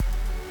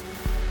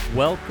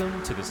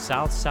Welcome to the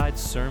Southside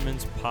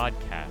Sermons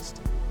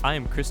Podcast. I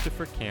am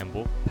Christopher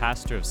Campbell,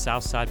 pastor of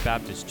Southside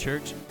Baptist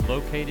Church,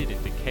 located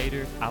in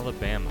Decatur,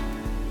 Alabama.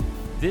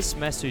 This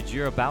message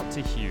you're about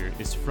to hear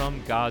is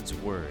from God's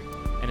Word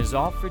and is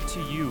offered to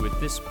you with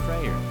this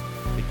prayer,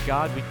 that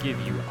God would give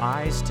you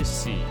eyes to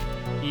see,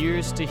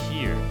 ears to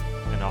hear,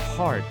 and a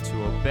heart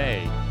to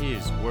obey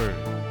His Word.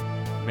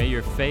 May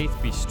your faith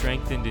be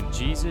strengthened in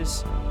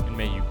Jesus, and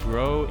may you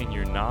grow in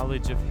your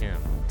knowledge of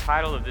Him. The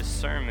title of this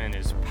sermon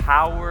is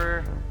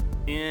Power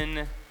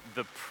in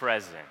the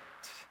Present.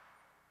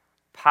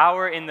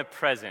 Power in the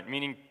present,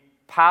 meaning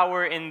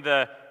power in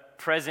the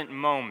present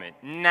moment,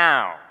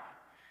 now.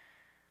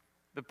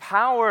 The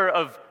power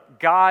of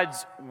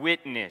God's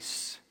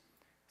witness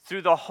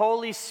through the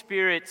Holy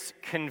Spirit's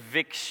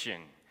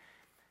conviction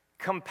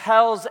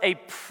compels a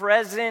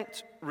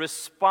present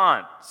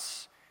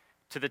response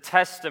to the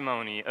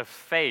testimony of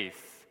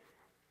faith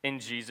in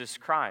Jesus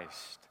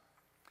Christ.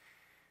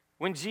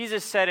 When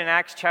Jesus said in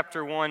Acts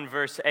chapter 1,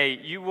 verse 8,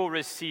 "You will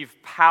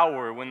receive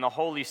power when the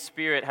Holy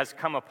Spirit has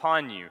come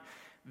upon you,"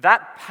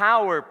 that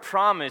power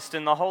promised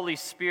in the Holy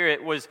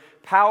Spirit was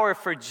power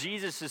for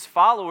Jesus'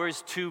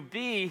 followers to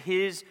be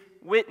His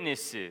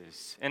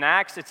witnesses. In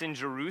Acts, it's in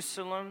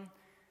Jerusalem,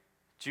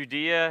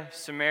 Judea,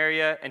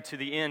 Samaria, and to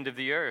the end of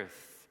the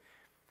earth.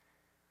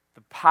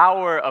 The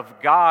power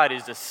of God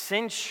is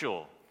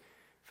essential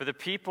for the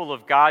people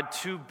of God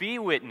to be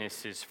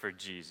witnesses for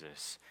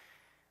Jesus.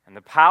 And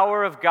the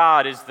power of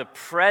God is the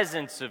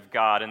presence of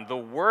God and the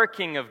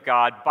working of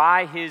God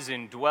by His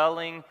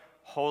indwelling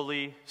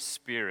Holy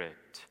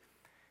Spirit.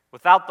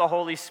 Without the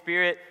Holy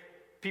Spirit,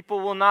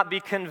 people will not be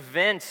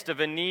convinced of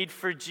a need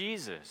for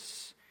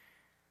Jesus.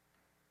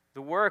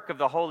 The work of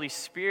the Holy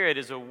Spirit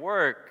is a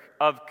work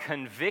of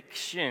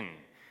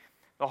conviction.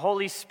 The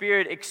Holy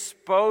Spirit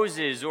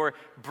exposes or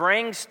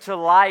brings to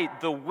light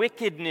the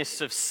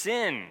wickedness of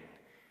sin,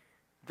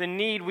 the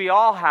need we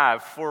all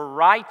have for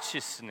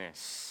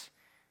righteousness,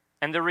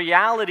 and the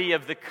reality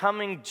of the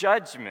coming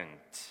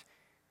judgment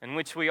in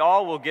which we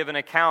all will give an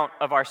account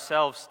of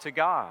ourselves to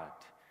God.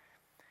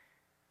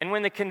 And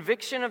when the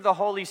conviction of the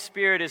Holy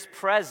Spirit is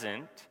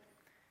present,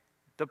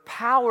 the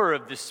power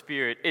of the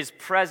Spirit is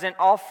present,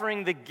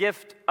 offering the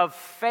gift of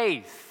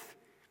faith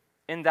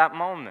in that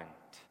moment.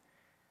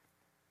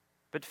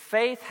 But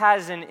faith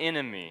has an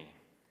enemy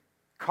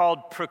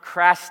called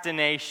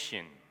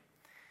procrastination.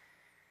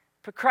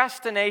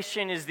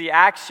 Procrastination is the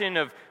action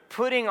of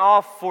putting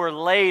off for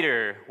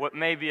later what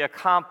may be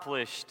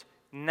accomplished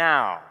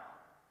now,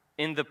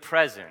 in the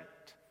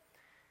present.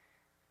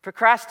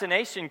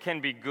 Procrastination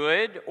can be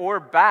good or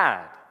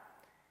bad,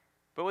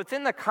 but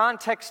within the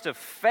context of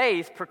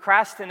faith,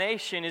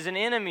 procrastination is an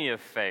enemy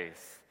of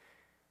faith.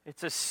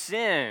 It's a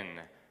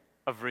sin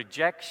of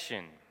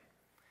rejection.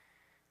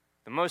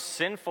 The most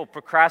sinful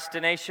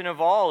procrastination of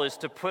all is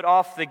to put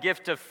off the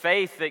gift of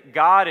faith that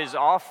God is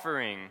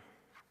offering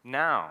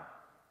now.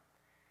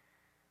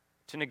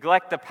 To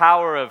neglect the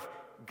power of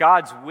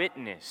God's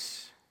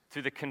witness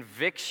through the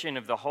conviction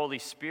of the Holy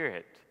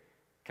Spirit,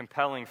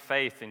 compelling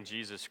faith in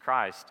Jesus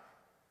Christ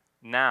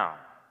now.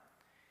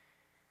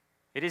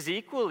 It is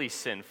equally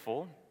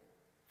sinful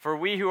for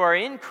we who are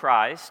in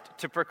Christ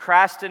to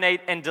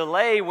procrastinate and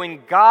delay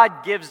when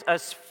God gives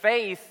us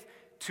faith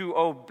to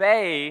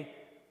obey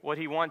what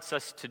He wants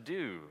us to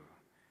do.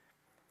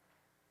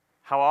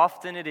 How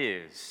often it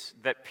is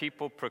that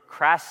people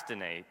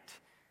procrastinate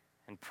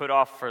and put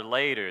off for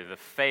later the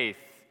faith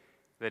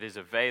that is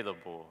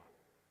available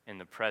in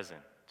the present.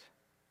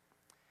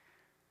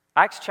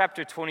 Acts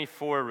chapter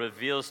 24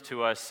 reveals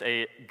to us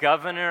a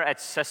governor at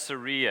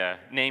Caesarea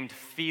named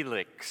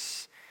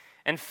Felix.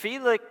 And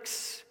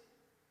Felix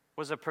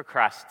was a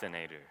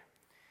procrastinator.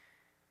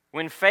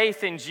 When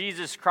faith in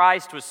Jesus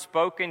Christ was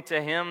spoken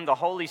to him, the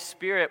Holy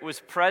Spirit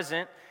was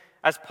present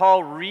as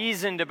Paul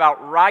reasoned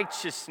about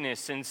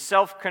righteousness and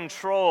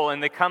self-control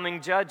and the coming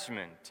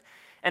judgment.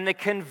 And the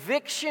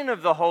conviction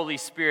of the Holy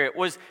Spirit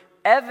was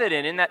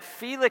evident in that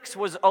Felix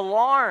was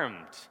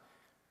alarmed,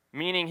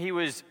 meaning he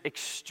was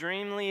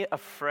extremely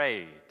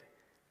afraid.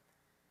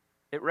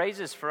 It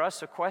raises for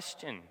us a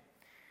question.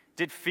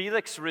 Did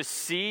Felix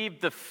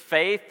receive the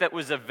faith that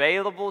was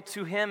available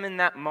to him in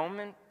that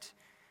moment?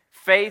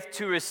 Faith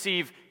to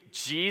receive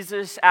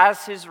Jesus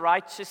as his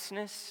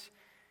righteousness?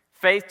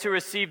 Faith to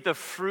receive the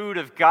fruit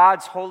of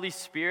God's Holy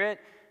Spirit,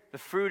 the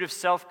fruit of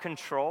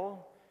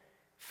self-control?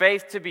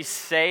 Faith to be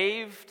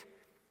saved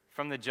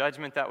from the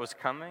judgment that was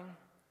coming?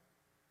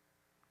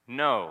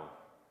 No.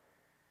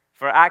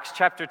 For Acts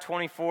chapter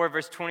 24,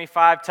 verse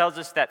 25 tells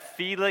us that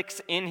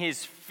Felix, in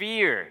his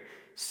fear,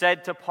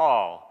 said to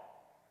Paul,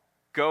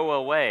 "Go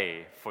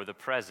away for the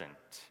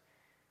present.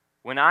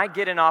 When I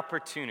get an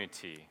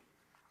opportunity,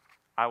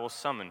 I will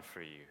summon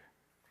for you.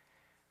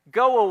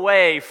 Go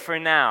away for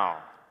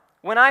now.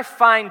 When I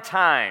find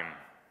time,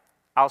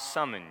 I'll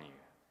summon you.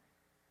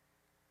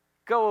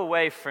 Go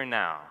away for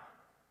now.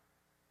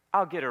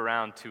 I'll get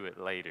around to it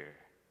later."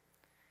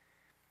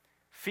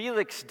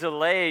 Felix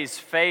delays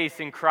faith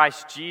in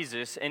Christ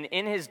Jesus, and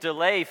in his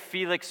delay,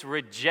 Felix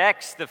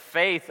rejects the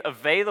faith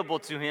available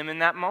to him in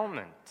that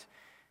moment.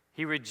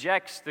 He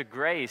rejects the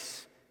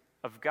grace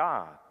of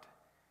God.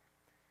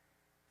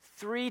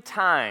 3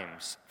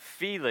 times,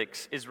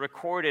 Felix is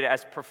recorded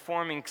as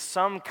performing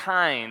some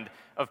kind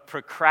of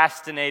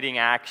procrastinating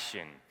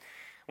action.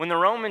 When the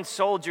Roman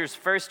soldiers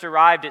first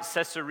arrived at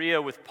Caesarea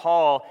with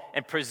Paul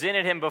and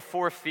presented him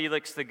before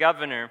Felix the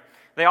governor,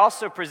 they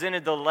also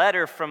presented the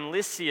letter from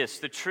Lysias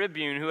the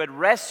tribune who had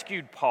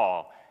rescued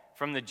Paul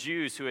from the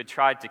Jews who had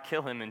tried to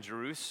kill him in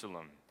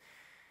Jerusalem.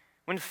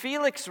 When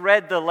Felix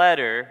read the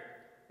letter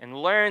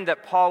and learned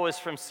that Paul was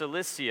from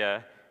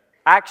Cilicia,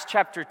 Acts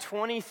chapter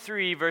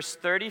 23, verse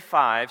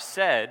 35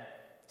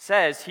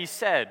 says, he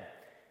said,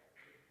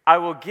 "I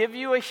will give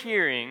you a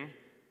hearing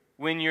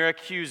when your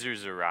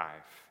accusers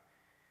arrive."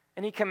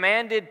 And he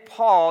commanded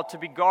Paul to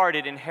be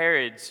guarded in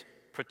Herod's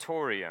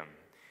praetorium.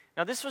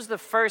 Now, this was the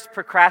first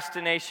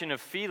procrastination of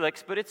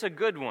Felix, but it's a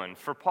good one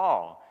for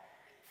Paul.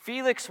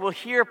 Felix will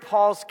hear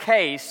Paul's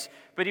case,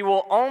 but he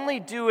will only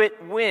do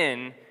it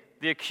when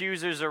the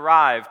accusers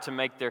arrive to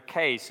make their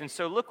case. And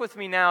so look with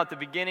me now at the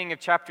beginning of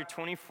chapter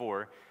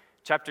 24,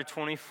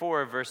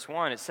 verse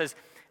 1. It says,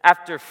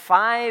 "After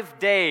 5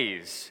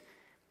 days,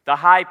 the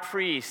high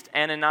priest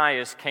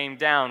Ananias came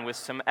down with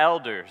some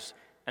elders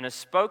and a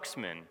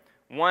spokesman,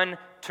 one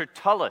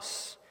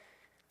Tertullus.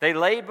 They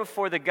laid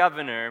before the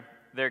governor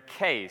their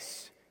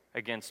case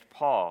against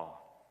Paul."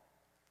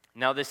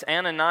 Now this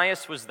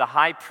Ananias was the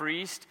high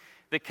priest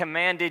that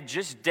commanded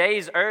just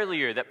days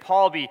earlier that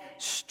Paul be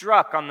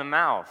struck on the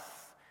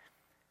mouth.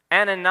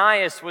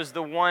 Ananias was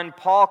the one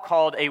Paul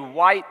called a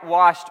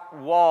whitewashed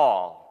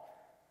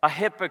wall, a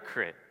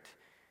hypocrite,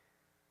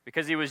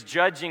 because he was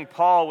judging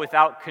Paul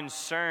without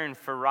concern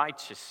for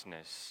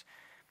righteousness.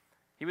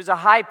 He was a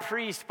high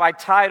priest by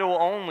title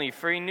only,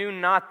 for he knew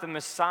not the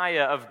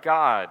Messiah of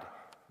God,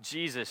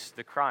 Jesus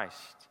the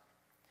Christ.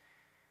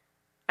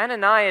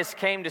 Ananias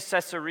came to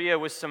Caesarea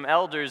with some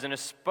elders and a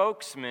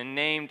spokesman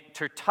named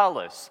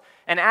Tertullus.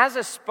 And as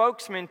a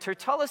spokesman,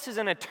 Tertullus is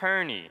an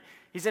attorney.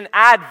 He's an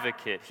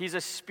advocate. He's a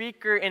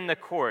speaker in the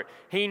court.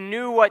 He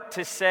knew what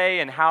to say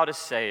and how to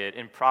say it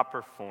in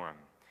proper form.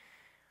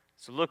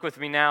 So look with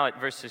me now at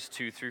verses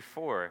 2 through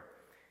 4.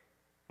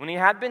 When he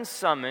had been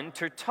summoned,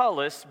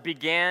 Tertullus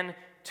began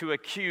to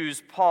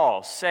accuse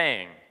Paul,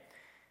 saying,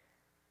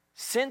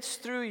 "Since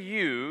through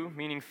you,"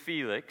 meaning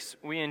Felix,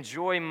 "we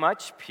enjoy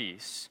much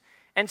peace,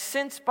 and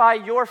since by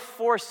your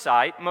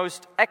foresight,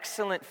 most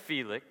excellent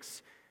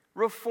Felix,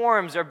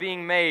 reforms are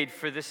being made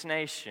for this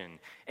nation,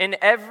 in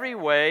every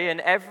way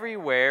and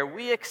everywhere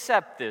we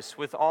accept this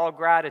with all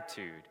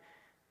gratitude.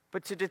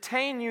 But to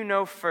detain you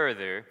no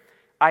further,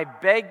 I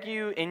beg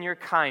you in your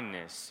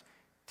kindness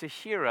to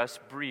hear us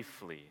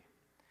briefly."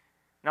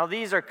 Now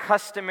these are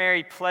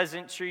customary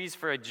pleasantries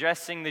for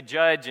addressing the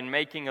judge and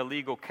making a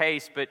legal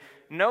case, but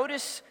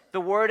notice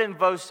the word in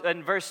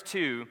verse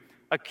 2,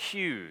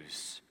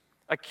 accuse.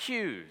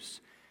 Accuse.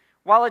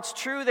 While it's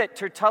true that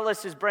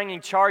Tertullus is bringing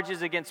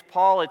charges against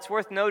Paul, it's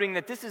worth noting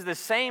that this is the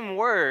same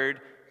word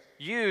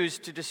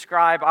used to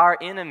describe our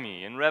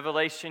enemy in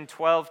Revelation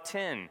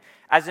 12:10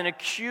 as an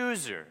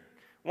accuser,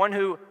 one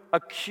who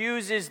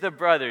accuses the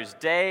brothers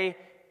day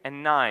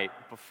and night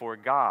before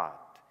God.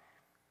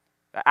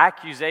 The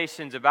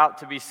accusations about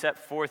to be set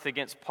forth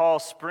against Paul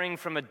spring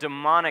from a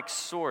demonic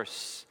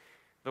source,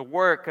 the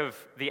work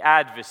of the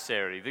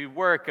adversary, the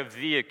work of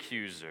the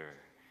accuser.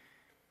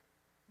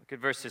 Look at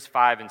verses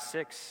 5 and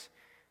 6.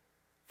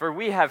 "For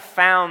we have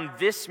found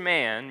this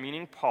man,"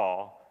 meaning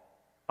Paul,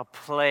 "a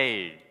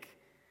plague,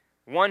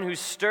 one who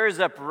stirs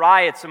up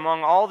riots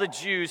among all the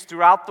Jews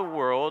throughout the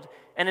world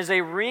and is a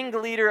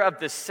ringleader of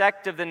the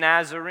sect of the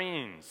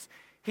Nazarenes.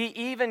 He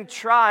even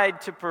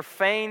tried to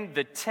profane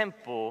the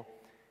temple,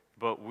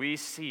 but we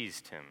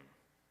seized him."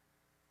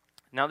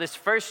 Now this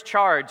first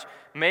charge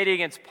made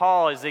against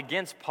Paul is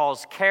against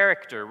Paul's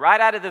character right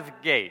out of the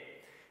gate.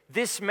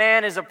 This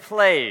man is a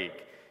plague.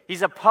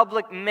 He's a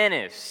public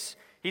menace.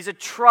 He's a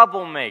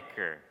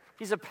troublemaker.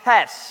 He's a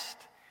pest.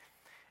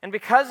 And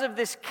because of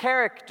this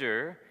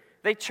character,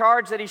 they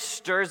charge that he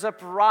stirs up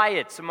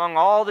riots among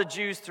all the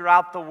Jews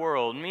throughout the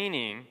world,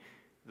 meaning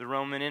the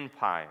Roman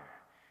Empire.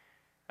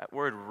 That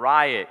word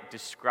riot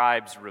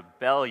describes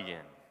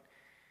rebellion.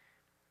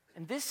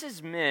 And this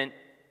is meant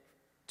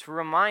to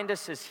remind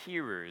us as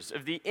hearers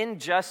of the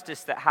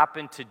injustice that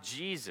happened to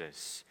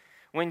Jesus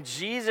when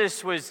Jesus,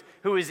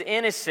 who was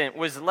innocent,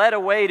 was led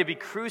away to be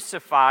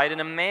crucified,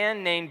 and a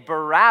man named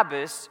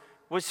Barabbas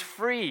was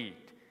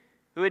freed,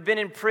 who had been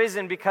in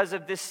prison because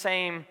of this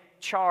same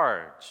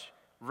charge.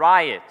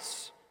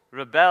 Riots,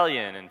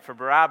 rebellion, and for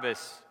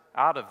Barabbas,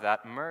 out of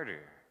that,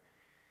 murder.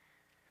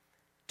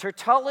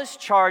 Tertullus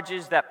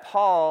charges that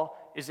Paul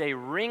is a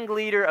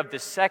ringleader of the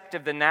sect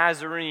of the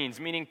Nazarenes,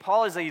 meaning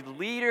Paul is a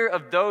leader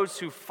of those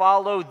who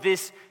follow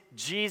this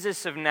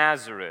Jesus of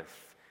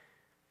Nazareth.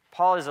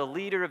 Paul is a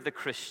leader of the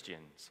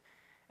Christians,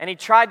 and he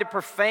tried to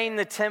profane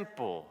the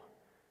temple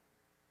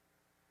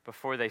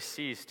before they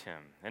seized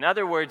him. In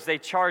other words, they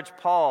charged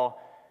Paul,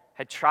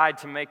 had tried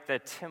to make the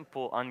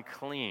temple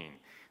unclean.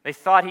 They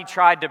thought he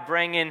tried to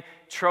bring in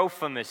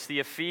Trophimus,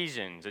 the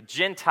Ephesians, a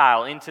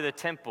Gentile, into the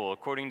temple,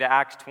 according to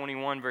Acts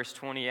 21, verse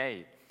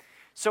 28.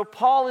 So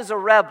Paul is a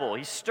rebel.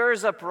 He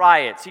stirs up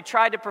riots. He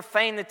tried to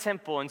profane the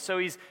temple, and so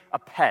he's a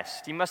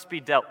pest. He must be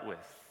dealt with.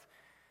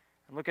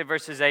 And look at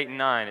verses 8 and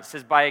 9. It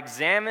says, by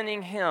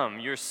examining him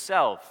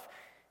yourself,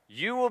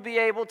 you will be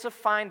able to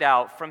find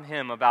out from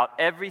him about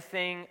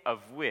everything of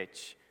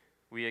which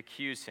we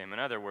accuse him. In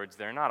other words,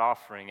 they're not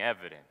offering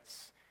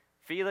evidence.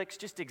 Felix,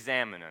 just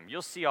examine him.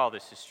 You'll see all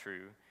this is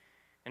true.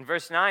 And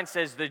verse 9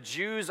 says, the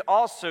Jews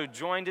also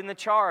joined in the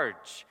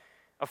charge,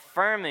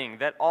 affirming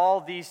that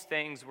all these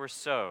things were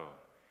so.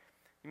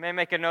 You may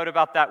make a note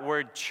about that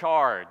word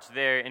charge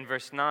there in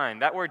verse 9.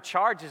 That word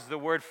charge is the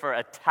word for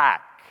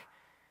attack.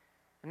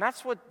 And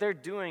that's what they're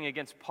doing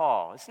against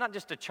Paul. It's not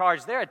just a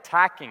charge, they're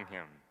attacking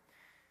him.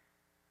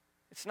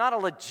 It's not a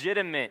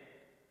legitimate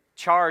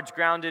charge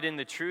grounded in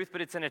the truth,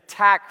 but it's an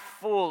attack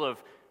full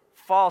of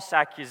false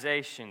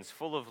accusations,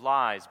 full of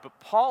lies. But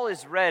Paul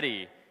is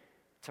ready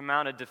to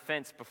mount a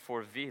defense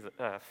before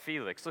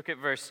Felix. Look at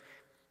verse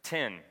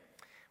 10.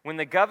 When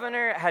the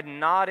governor had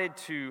nodded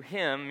to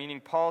him,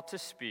 meaning Paul, to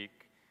speak,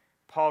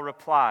 Paul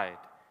replied,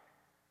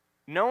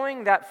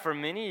 knowing that for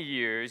many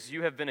years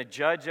you have been a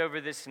judge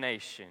over this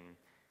nation,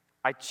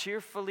 I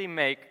cheerfully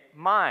make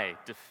my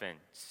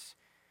defense.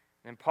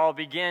 And Paul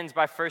begins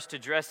by first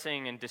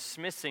addressing and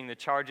dismissing the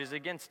charges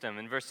against him.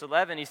 In verse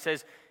 11, he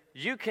says,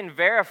 you can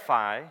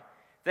verify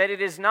that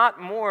it is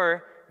not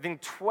more than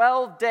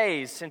 12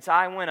 days since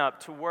I went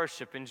up to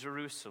worship in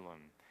Jerusalem.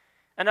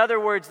 In other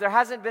words, there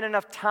hasn't been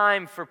enough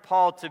time for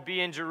Paul to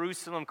be in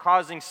Jerusalem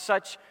causing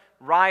such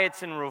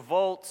riots and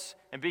revolts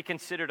and be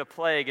considered a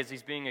plague as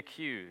he's being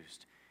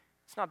accused.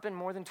 It's not been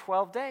more than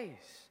 12 days.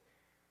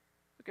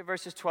 Look at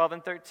verses 12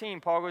 and 13.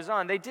 Paul goes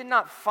on, they did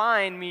not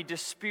find me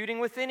disputing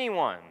with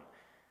anyone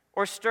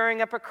or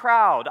stirring up a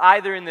crowd,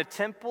 either in the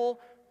temple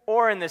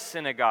or in the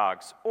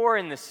synagogues or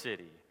in the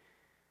city.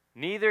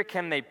 Neither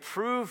can they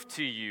prove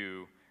to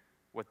you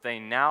what they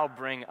now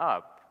bring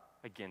up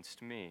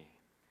against me.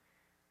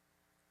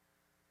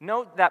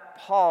 Note that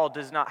Paul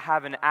does not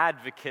have an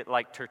advocate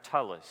like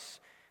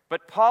Tertullus,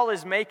 but Paul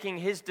is making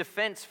his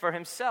defense for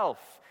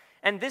himself.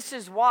 And this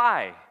is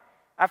why,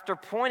 after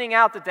pointing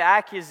out that the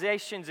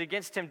accusations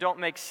against him don't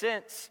make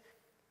sense,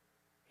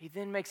 he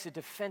then makes a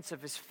defense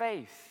of his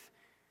faith.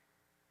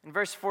 In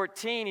verse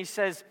 14, he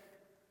says,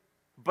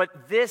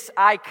 but this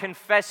I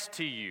confess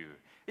to you.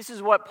 This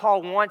is what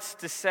Paul wants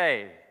to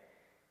say.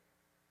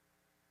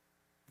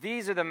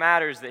 These are the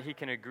matters that he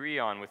can agree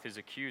on with his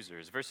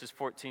accusers. Verses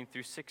 14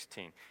 through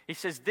 16. He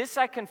says, this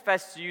I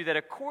confess to you, that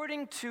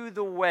according to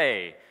the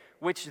way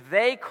which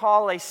they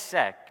call a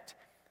sect,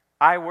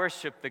 I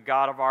worship the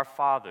God of our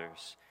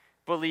fathers,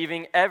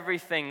 believing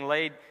everything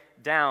laid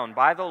down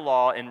by the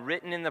law and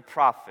written in the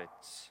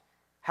prophets,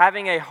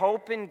 having a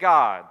hope in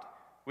God,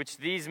 which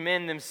these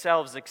men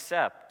themselves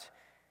accept,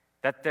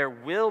 that there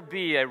will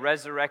be a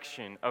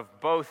resurrection of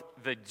both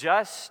the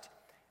just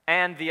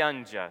and the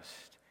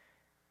unjust.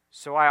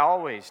 So I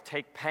always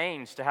take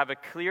pains to have a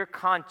clear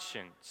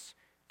conscience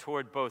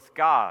toward both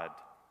God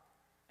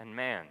and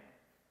man.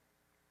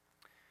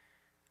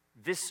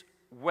 This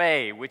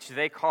way, which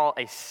they call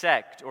a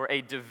sect or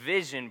a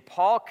division,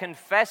 Paul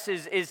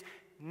confesses is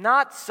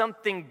not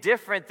something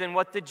different than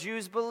what the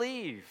Jews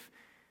believe,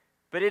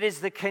 but it is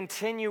the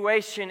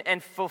continuation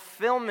and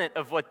fulfillment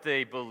of what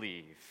they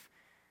believe,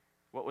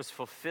 what was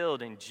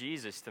fulfilled in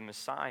Jesus, the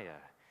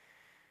Messiah.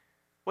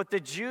 What the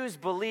Jews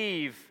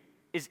believe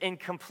is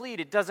incomplete.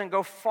 It doesn't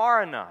go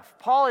far enough.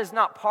 Paul is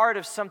not part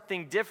of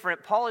something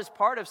different. Paul is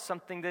part of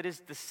something that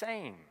is the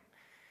same.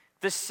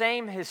 The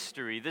same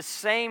history, the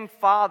same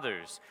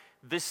fathers,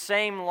 the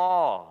same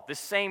law, the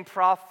same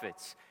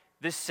prophets,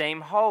 the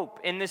same hope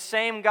in the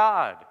same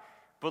God,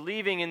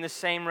 believing in the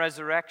same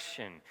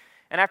resurrection.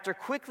 And after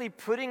quickly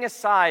putting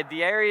aside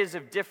the areas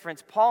of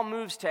difference, Paul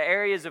moves to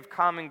areas of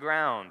common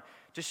ground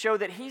to show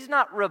that he's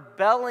not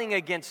rebelling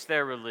against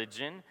their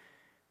religion,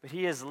 but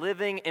he is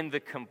living in the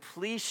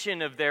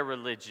completion of their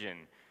religion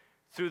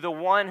through the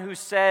one who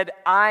said,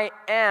 I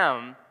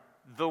am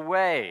the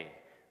way,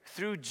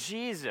 through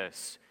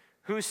Jesus,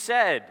 who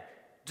said,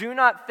 do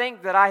not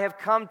think that I have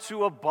come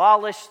to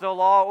abolish the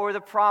law or the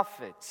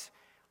prophets.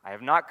 I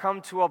have not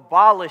come to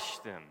abolish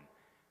them,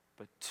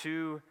 but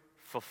to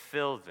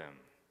fulfill them.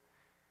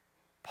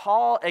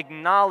 Paul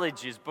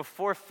acknowledges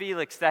before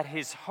Felix that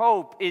his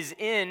hope is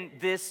in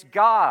this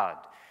God,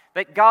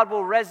 that God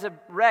will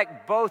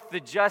resurrect both the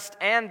just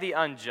and the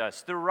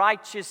unjust, the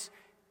righteous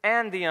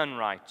and the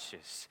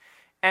unrighteous.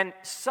 And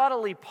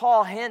subtly,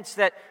 Paul hints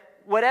that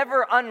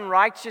whatever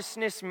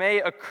unrighteousness may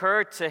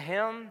occur to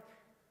him,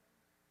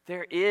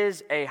 there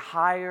is a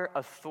higher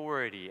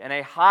authority and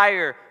a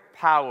higher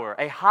power,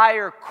 a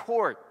higher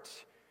court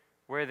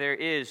where there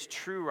is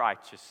true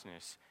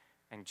righteousness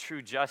and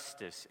true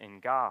justice in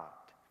God.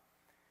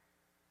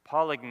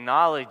 Paul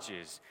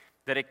acknowledges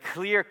that a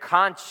clear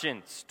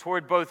conscience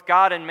toward both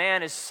God and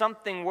man is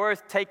something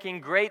worth taking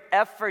great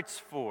efforts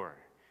for,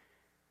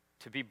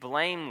 to be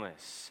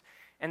blameless.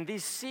 And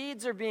these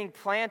seeds are being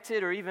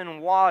planted or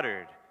even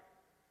watered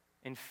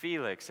in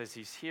Felix as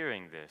he's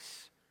hearing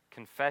this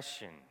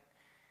confession.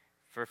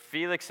 For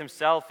Felix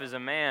himself is a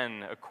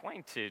man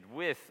acquainted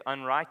with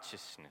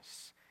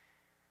unrighteousness.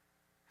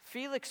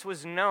 Felix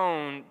was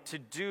known to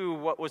do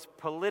what was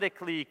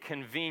politically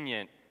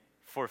convenient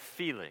for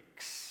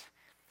Felix.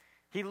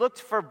 He looked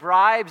for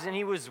bribes and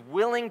he was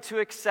willing to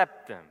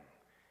accept them.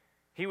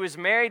 He was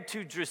married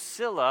to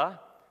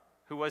Drusilla,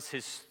 who was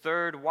his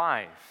third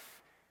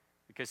wife,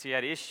 because he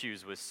had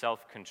issues with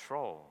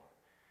self-control.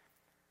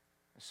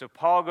 So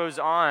Paul goes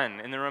on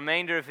in the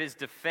remainder of his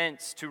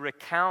defense to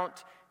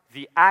recount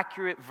the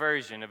accurate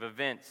version of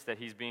events that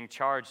he's being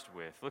charged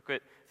with. Look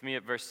with me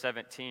at verse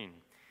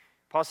 17.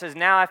 Paul says,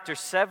 "Now after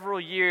several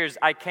years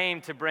I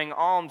came to bring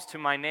alms to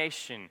my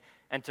nation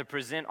and to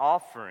present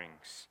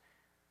offerings.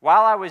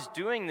 While I was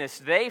doing this,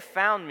 they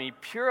found me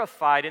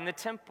purified in the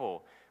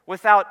temple,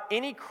 without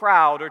any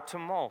crowd or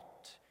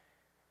tumult.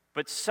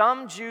 But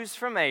some Jews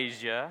from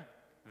Asia,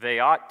 they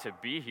ought to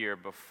be here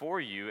before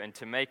you and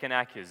to make an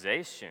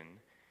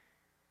accusation,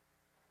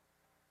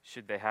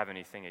 should they have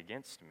anything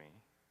against me."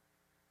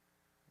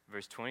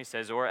 Verse 20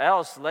 says, "Or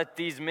else let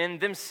these men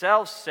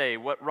themselves say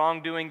what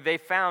wrongdoing they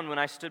found when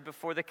I stood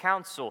before the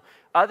council,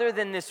 other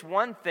than this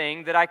one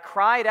thing that I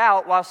cried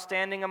out while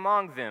standing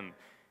among them.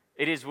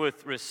 It is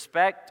with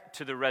respect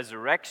to the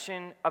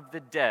resurrection of the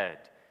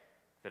dead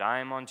that I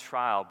am on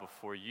trial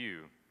before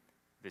you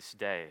this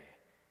day."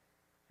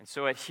 And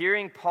so at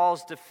hearing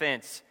Paul's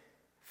defense,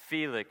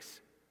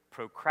 Felix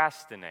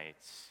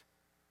procrastinates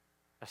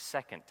a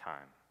second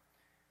time.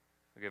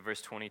 Look at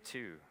verse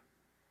 22.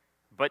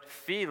 "But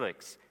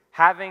Felix,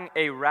 having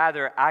a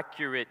rather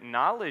accurate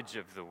knowledge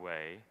of the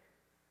way,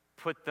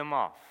 put them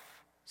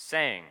off,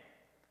 saying,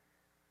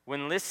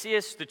 'When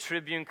Lysias the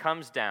tribune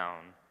comes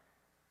down,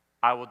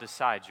 I will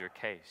decide your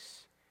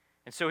case.'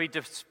 And so he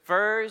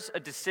defers a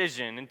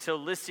decision until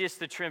Lysias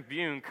the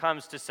tribune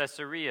comes to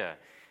Caesarea.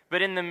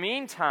 But in the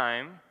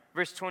meantime,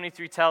 verse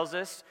 23 tells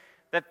us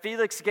that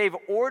Felix gave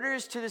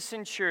orders to the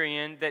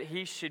centurion that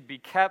he should be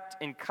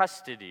kept in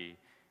custody,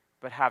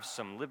 but have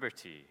some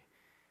liberty,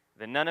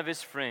 that none of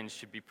his friends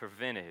should be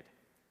prevented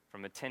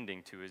from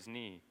attending to his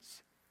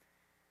needs."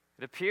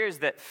 It appears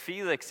that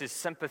Felix is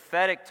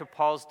sympathetic to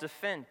Paul's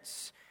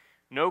defense.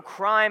 No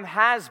crime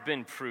has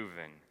been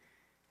proven,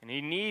 and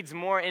he needs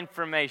more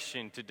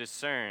information to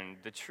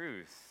discern the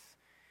truth.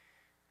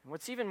 And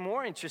what's even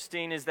more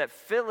interesting is that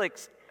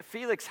Felix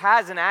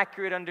has an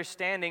accurate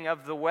understanding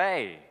of the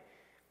way.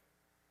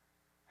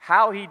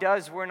 How he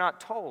does, we're not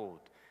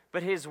told.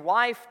 But his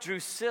wife,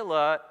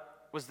 Drusilla,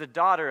 was the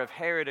daughter of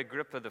Herod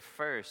Agrippa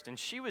I, and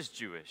she was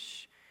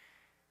Jewish.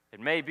 It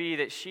may be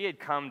that she had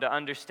come to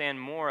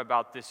understand more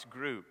about this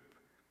group,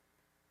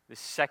 this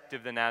sect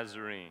of the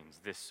Nazarenes,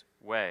 this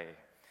way.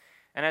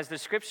 And as the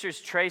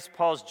scriptures trace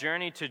Paul's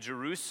journey to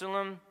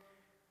Jerusalem,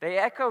 they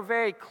echo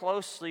very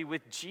closely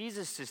with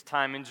Jesus'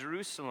 time in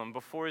Jerusalem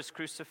before his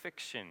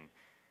crucifixion.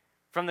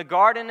 From the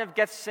Garden of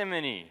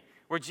Gethsemane,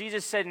 where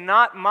Jesus said,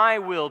 "Not my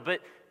will,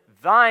 but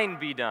thine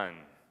be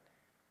done."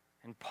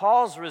 And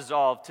Paul's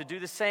resolved to do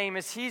the same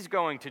as he's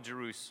going to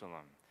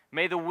Jerusalem.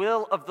 May the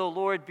will of the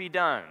Lord be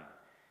done.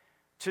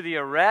 To the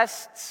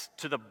arrests,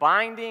 to the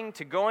binding,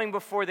 to going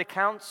before the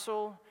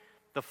council,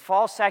 the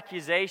false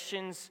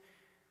accusations,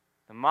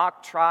 the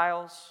mock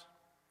trials.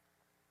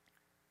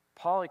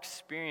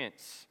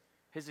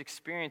 His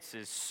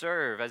experiences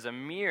serve as a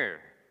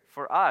mirror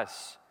for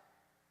us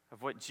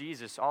of what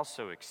Jesus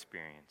also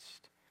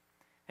experienced.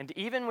 And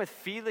even with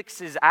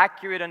Felix's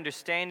accurate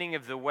understanding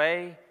of the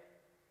way,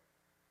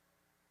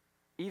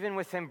 even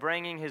with him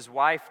bringing his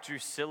wife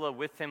Drusilla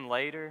with him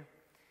later,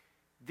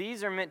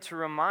 these are meant to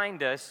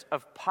remind us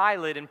of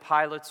Pilate and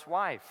Pilate's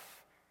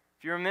wife.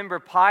 If you remember,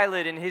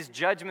 Pilate in his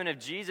judgment of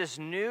Jesus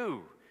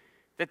knew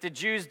that the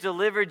Jews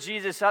delivered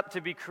Jesus up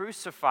to be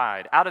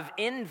crucified out of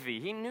envy.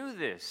 He knew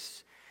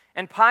this.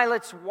 And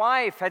Pilate's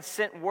wife had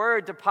sent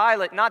word to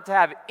Pilate not to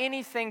have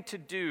anything to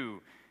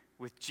do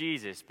with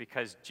Jesus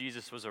because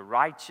Jesus was a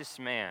righteous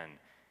man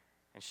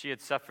and she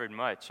had suffered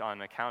much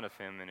on account of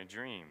him in a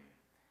dream.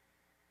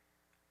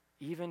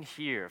 Even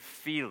here,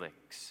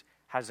 Felix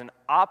has an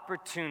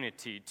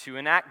opportunity to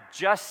enact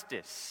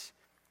justice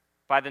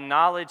by the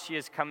knowledge he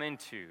has come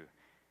into.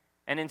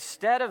 And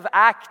instead of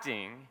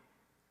acting,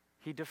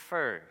 he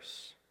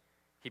defers.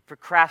 He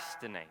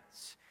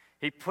procrastinates.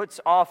 He puts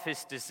off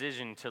his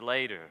decision to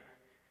later.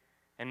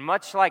 And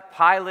much like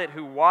Pilate,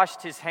 who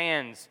washed his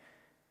hands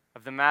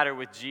of the matter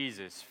with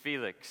Jesus,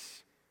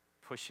 Felix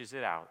pushes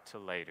it out to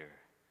later.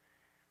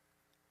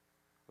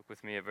 Look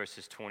with me at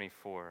verses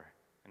 24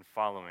 and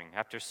following.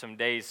 "After some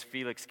days,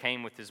 Felix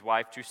came with his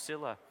wife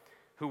Drusilla,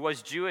 who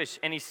was Jewish,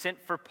 and he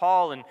sent for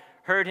Paul and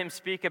heard him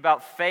speak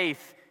about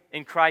faith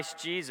in Christ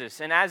Jesus.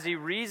 And as he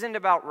reasoned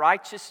about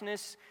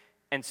righteousness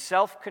and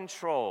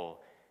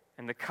self-control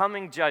and the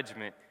coming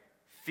judgment,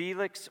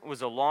 Felix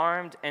was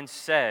alarmed and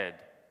said,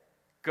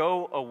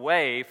 'Go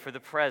away for the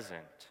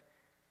present.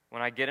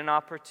 When I get an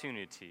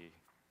opportunity,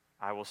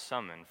 I will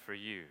summon for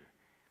you.'"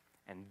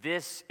 And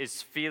this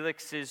is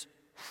Felix's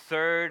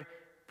third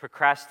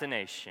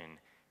procrastination,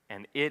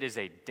 and it is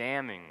a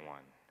damning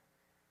one.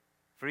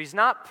 For he's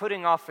not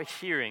putting off a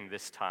hearing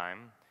this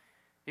time.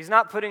 He's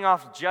not putting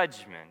off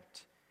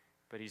judgment,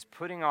 but he's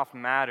putting off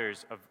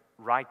matters of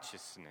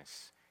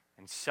righteousness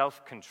and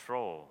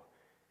self-control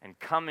and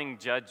coming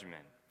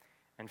judgment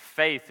and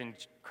faith in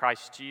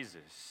Christ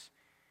Jesus.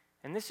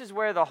 And this is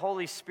where the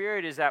Holy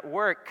Spirit is at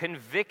work,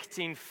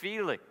 convicting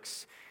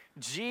Felix.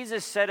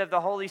 Jesus said of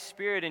the Holy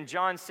Spirit in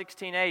John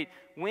 16:8,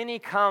 when he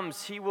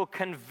comes, he will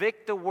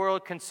convict the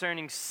world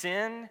concerning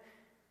sin,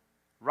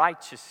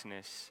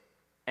 righteousness,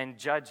 and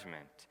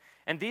judgment.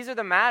 And these are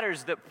the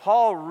matters that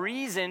Paul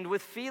reasoned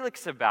with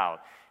Felix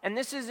about. And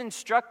this is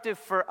instructive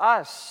for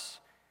us.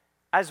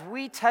 As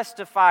we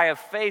testify of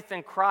faith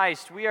in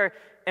Christ, we are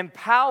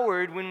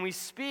empowered when we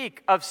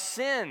speak of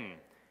sin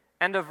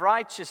and of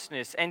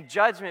righteousness and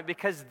judgment,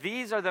 because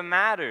these are the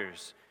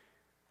matters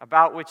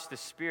about which the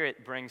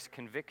Spirit brings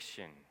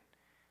conviction.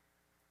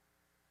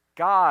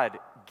 God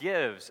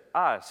gives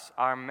us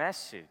our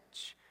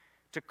message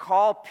to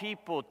call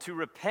people to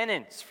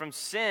repentance from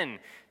sin,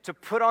 to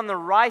put on the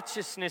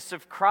righteousness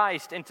of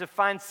Christ, and to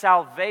find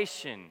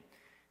salvation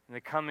in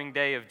the coming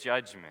day of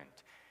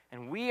judgment.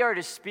 And we are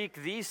to speak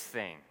these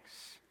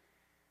things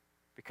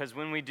because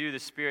when we do, the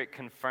Spirit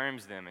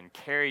confirms them and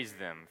carries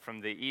them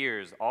from the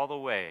ears all the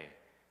way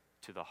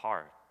to the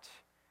heart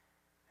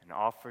and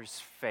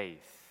offers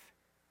faith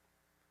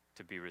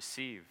to be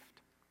received.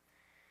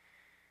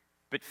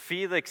 But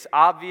Felix,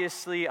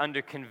 obviously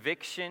under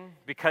conviction,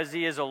 because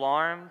he is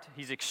alarmed,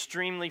 he's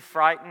extremely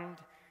frightened,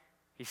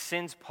 he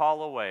sends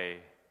Paul away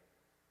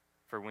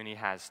for when he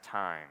has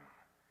time,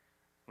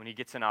 when he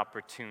gets an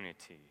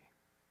opportunity.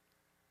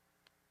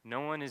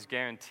 No one is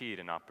guaranteed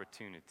an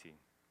opportunity.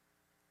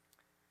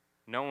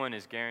 No one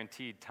is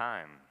guaranteed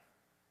time.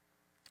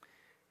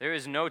 There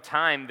is no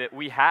time that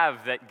we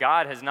have that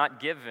God has not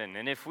given.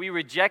 And if we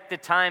reject the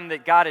time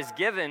that God has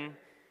given,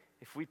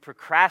 if we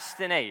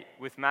procrastinate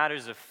with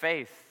matters of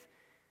faith,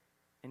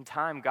 in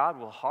time God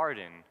will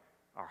harden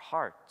our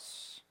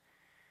hearts.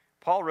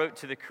 Paul wrote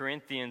to the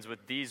Corinthians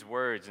with these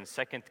words in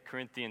 2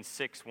 Corinthians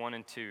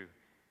 6:1-2.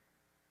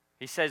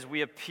 He says,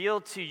 "We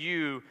appeal to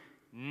you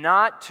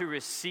not to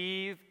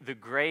receive the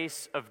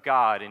grace of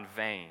God in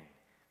vain.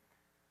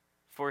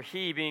 For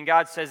he," being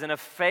God, says, "in a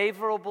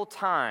favorable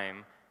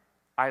time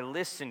I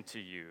listened to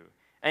you,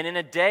 and in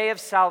a day of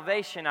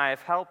salvation I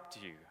have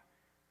helped you."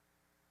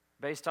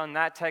 Based on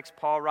that text,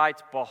 Paul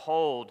writes,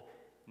 "Behold,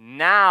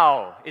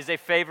 now is a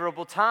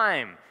favorable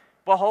time.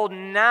 Behold,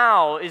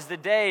 now is the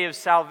day of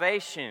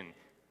salvation.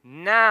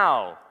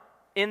 Now,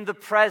 in the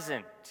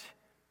present."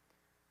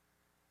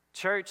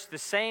 Church, the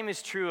same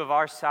is true of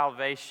our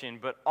salvation,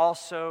 but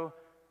also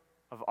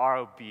of our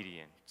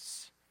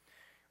obedience.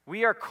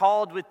 We are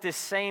called with this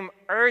same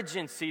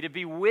urgency to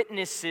be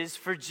witnesses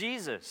for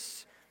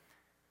Jesus.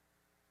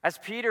 As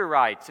Peter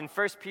writes in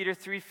 1 Peter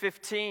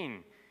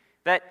 3:15,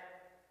 that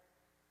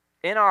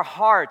in our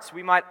hearts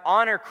we might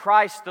honor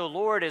Christ the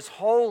Lord as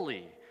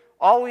holy,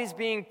 always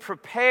being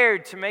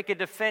prepared to make a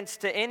defense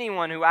to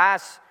anyone who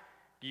asks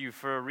you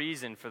for a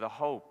reason for the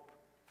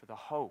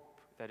hope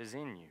that is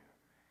in you.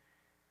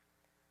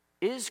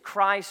 Is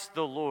Christ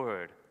the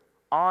Lord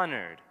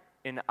honored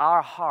in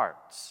our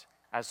hearts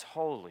as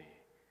holy?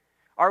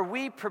 Are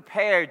we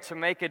prepared to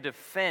make a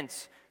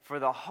defense for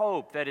the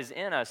hope that is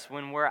in us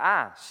when we're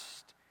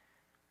asked?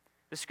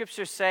 The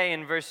scriptures say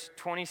in verse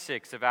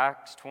 26 of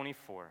Acts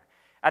 24,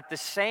 at the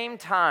same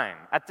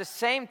time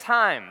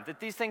that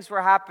these things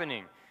were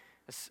happening,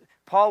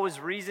 Paul was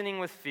reasoning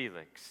with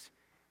Felix.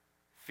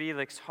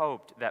 Felix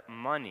hoped that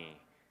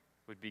money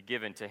would be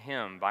given to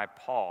him by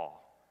Paul.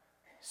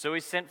 So he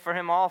sent for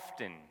him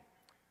often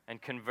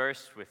and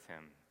conversed with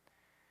him.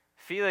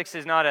 Felix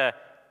is not a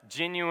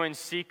genuine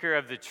seeker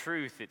of the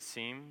truth, it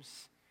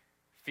seems.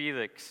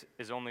 Felix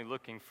is only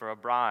looking for a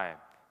bribe.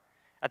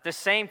 At the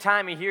same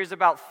time he hears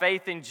about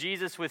faith in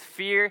Jesus with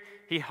fear,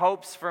 he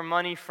hopes for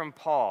money from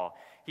Paul.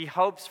 He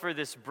hopes for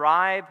this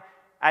bribe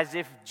as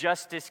if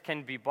justice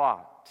can be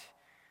bought.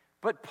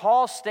 But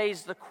Paul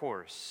stays the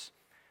course.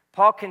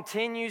 Paul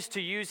continues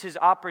to use his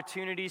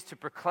opportunities to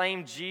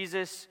proclaim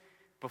Jesus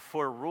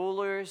before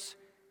rulers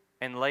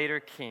and later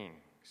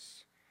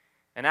kings.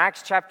 And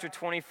Acts chapter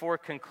 24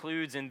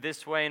 concludes in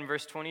this way in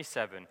verse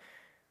 27.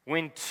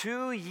 When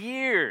 2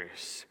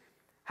 years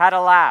had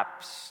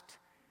elapsed,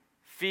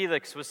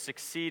 Felix was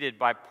succeeded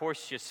by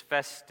Porcius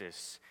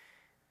Festus,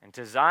 and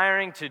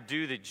desiring to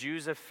do the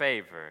Jews a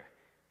favor,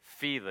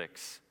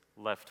 Felix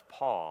left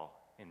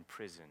Paul in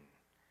prison.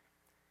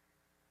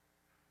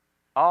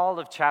 All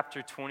of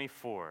chapter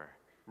 24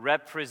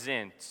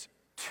 represents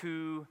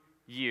 2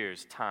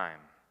 years' time.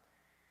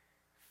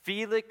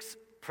 Felix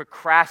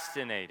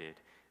procrastinated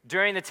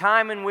during the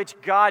time in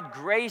which God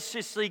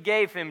graciously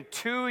gave him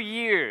 2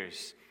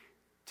 years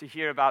to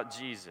hear about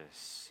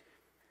Jesus.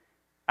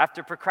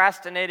 After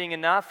procrastinating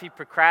enough, he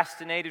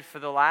procrastinated for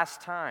the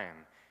last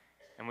time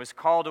and was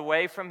called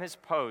away from his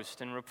post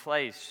and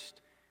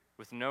replaced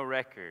with no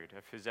record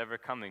of his ever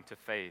coming to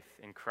faith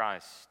in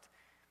Christ.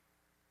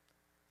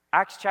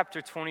 Acts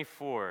chapter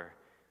 24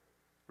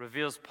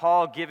 reveals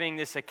Paul giving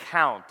this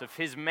account of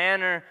his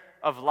manner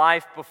of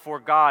life before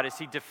God as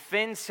he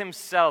defends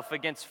himself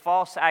against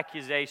false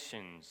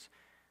accusations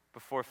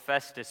before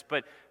Festus.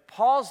 But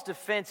Paul's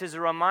defense is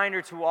a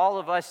reminder to all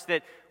of us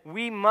that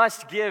we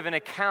must give an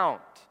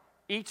account,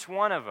 each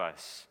one of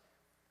us,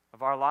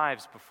 of our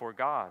lives before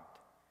God.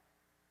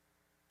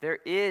 There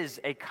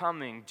is a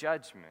coming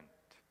judgment.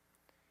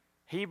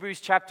 Hebrews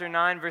chapter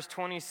 9, verse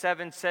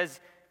 27 says,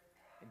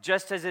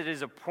 just as it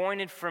is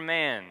appointed for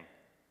man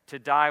to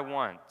die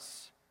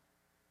once,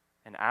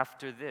 and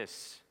after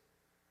this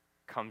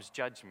comes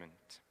judgment.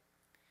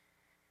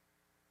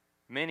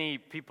 Many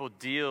people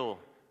deal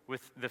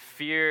with the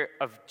fear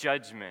of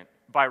judgment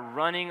by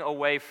running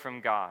away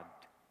from God.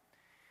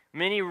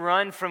 Many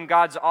run from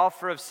God's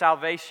offer of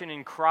salvation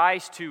in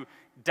Christ, who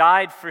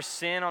died for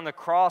sin on the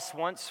cross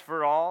once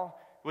for all,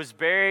 was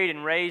buried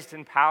and raised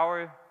in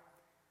power.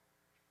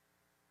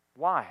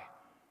 Why?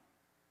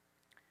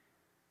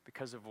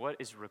 Because of what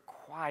is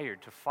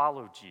required to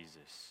follow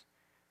Jesus.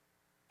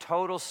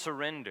 Total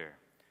surrender,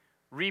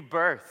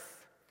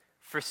 rebirth,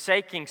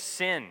 forsaking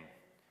sin,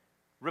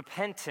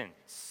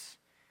 repentance.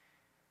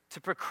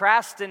 To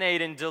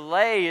procrastinate and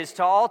delay is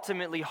to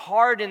ultimately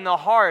harden the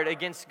heart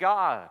against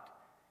God.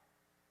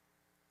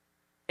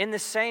 In the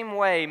same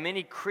way,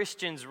 many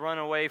Christians run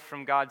away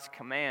from God's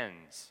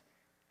commands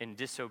in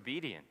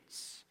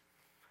disobedience.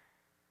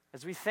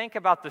 As we think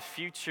about the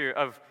future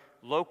of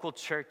local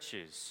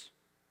churches,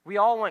 we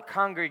all want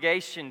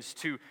congregations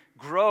to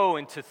grow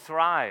and to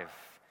thrive.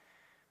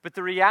 But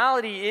the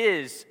reality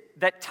is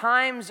that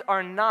times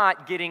are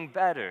not getting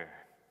better.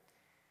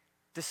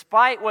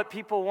 Despite what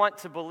people want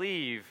to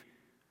believe,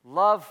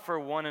 love for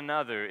one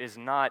another is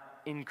not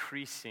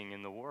increasing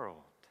in the world.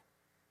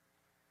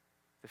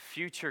 The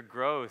future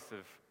growth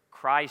of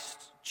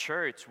Christ's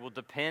church will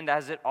depend,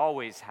 as it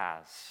always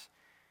has,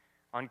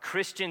 on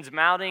Christians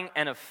mounting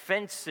an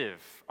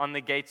offensive on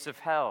the gates of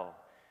hell,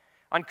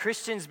 on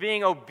Christians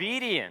being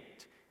obedient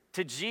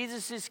to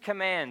Jesus'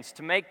 commands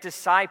to make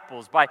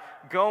disciples by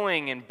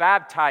going and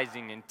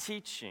baptizing and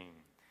teaching,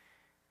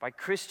 by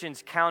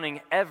Christians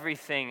counting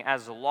everything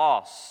as a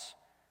loss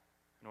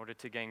in order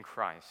to gain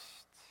Christ.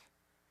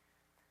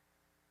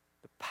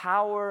 The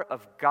power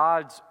of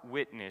God's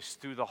witness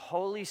through the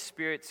Holy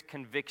Spirit's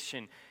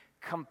conviction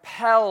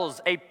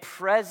compels a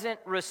present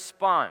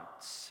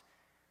response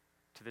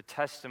to the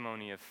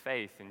testimony of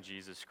faith in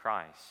Jesus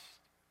Christ.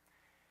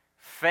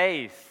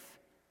 Faith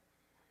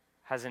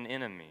has an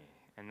enemy,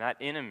 and that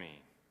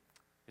enemy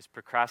is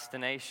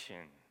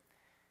procrastination.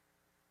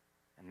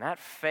 And that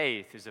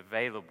faith is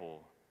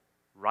available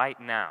right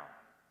now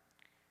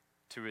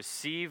to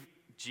receive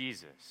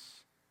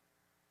Jesus,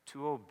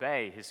 to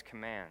obey his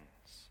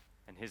commands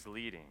and his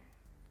leading.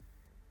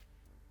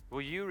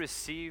 Will you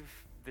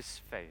receive this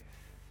faith,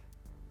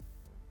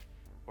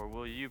 or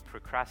will you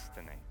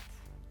procrastinate?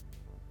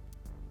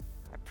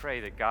 I pray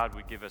that God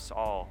would give us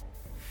all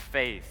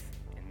faith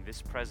in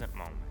this present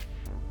moment.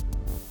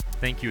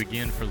 Thank you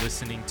again for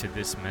listening to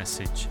this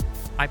message.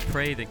 I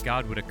pray that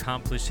God would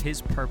accomplish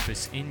his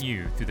purpose in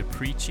you through the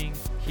preaching,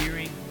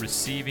 hearing,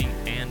 receiving,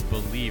 and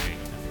believing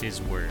of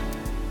his word.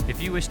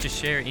 If you wish to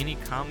share any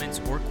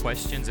comments or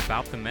questions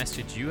about the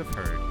message you have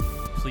heard,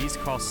 please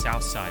call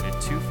Southside at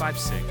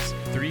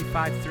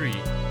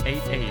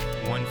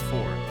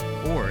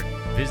 256-353-8814 or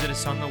visit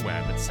us on the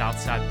web at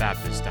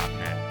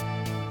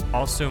southsidebaptist.net.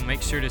 Also,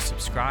 make sure to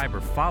subscribe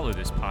or follow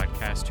this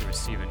podcast to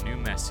receive a new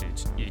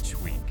message each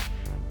week.